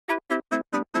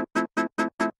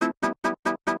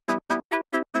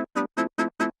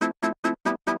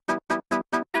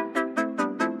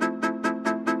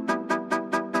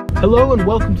Hello and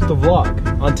welcome to the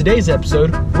vlog. On today's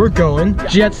episode, we're going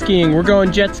jet skiing. We're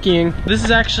going jet skiing. This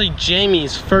is actually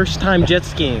Jamie's first time jet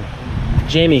skiing.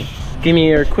 Jamie, give me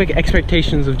your quick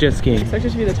expectations of jet skiing. I expect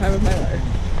it to be the time of my life.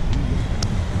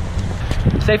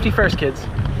 Safety first, kids.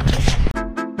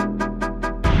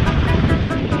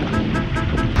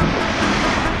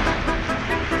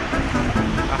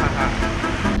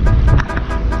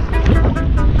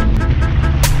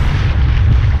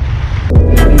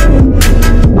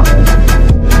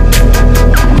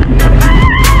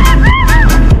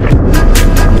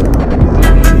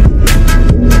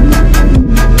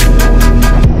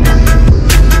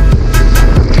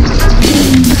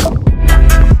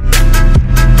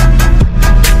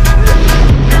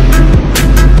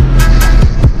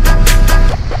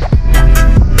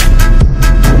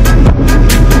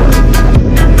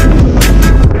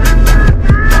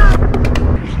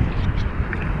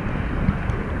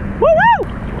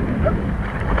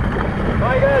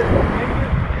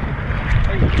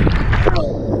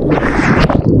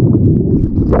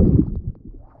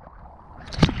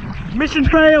 Mission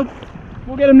failed.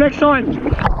 We'll get him next time.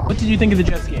 What did you think of the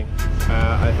jet skiing?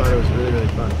 I thought it was really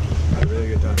fun. I had a really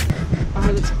good time. I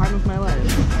had the time of my life.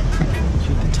 Did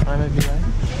you have the time of your life?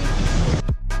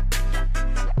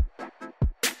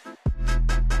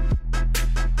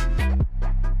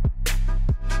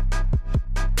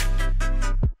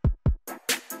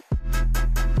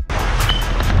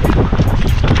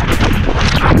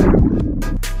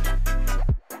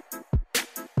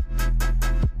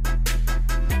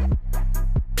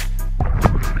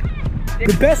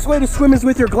 The best way to swim is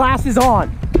with your glasses on.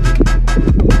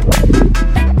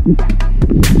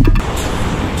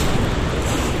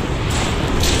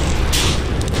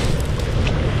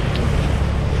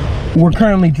 We're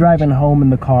currently driving home in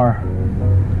the car.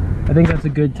 I think that's a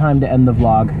good time to end the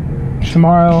vlog.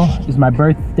 Tomorrow is my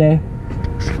birthday.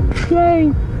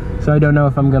 Yay! So I don't know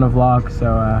if I'm gonna vlog,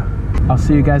 so I'll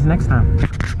see you guys next time.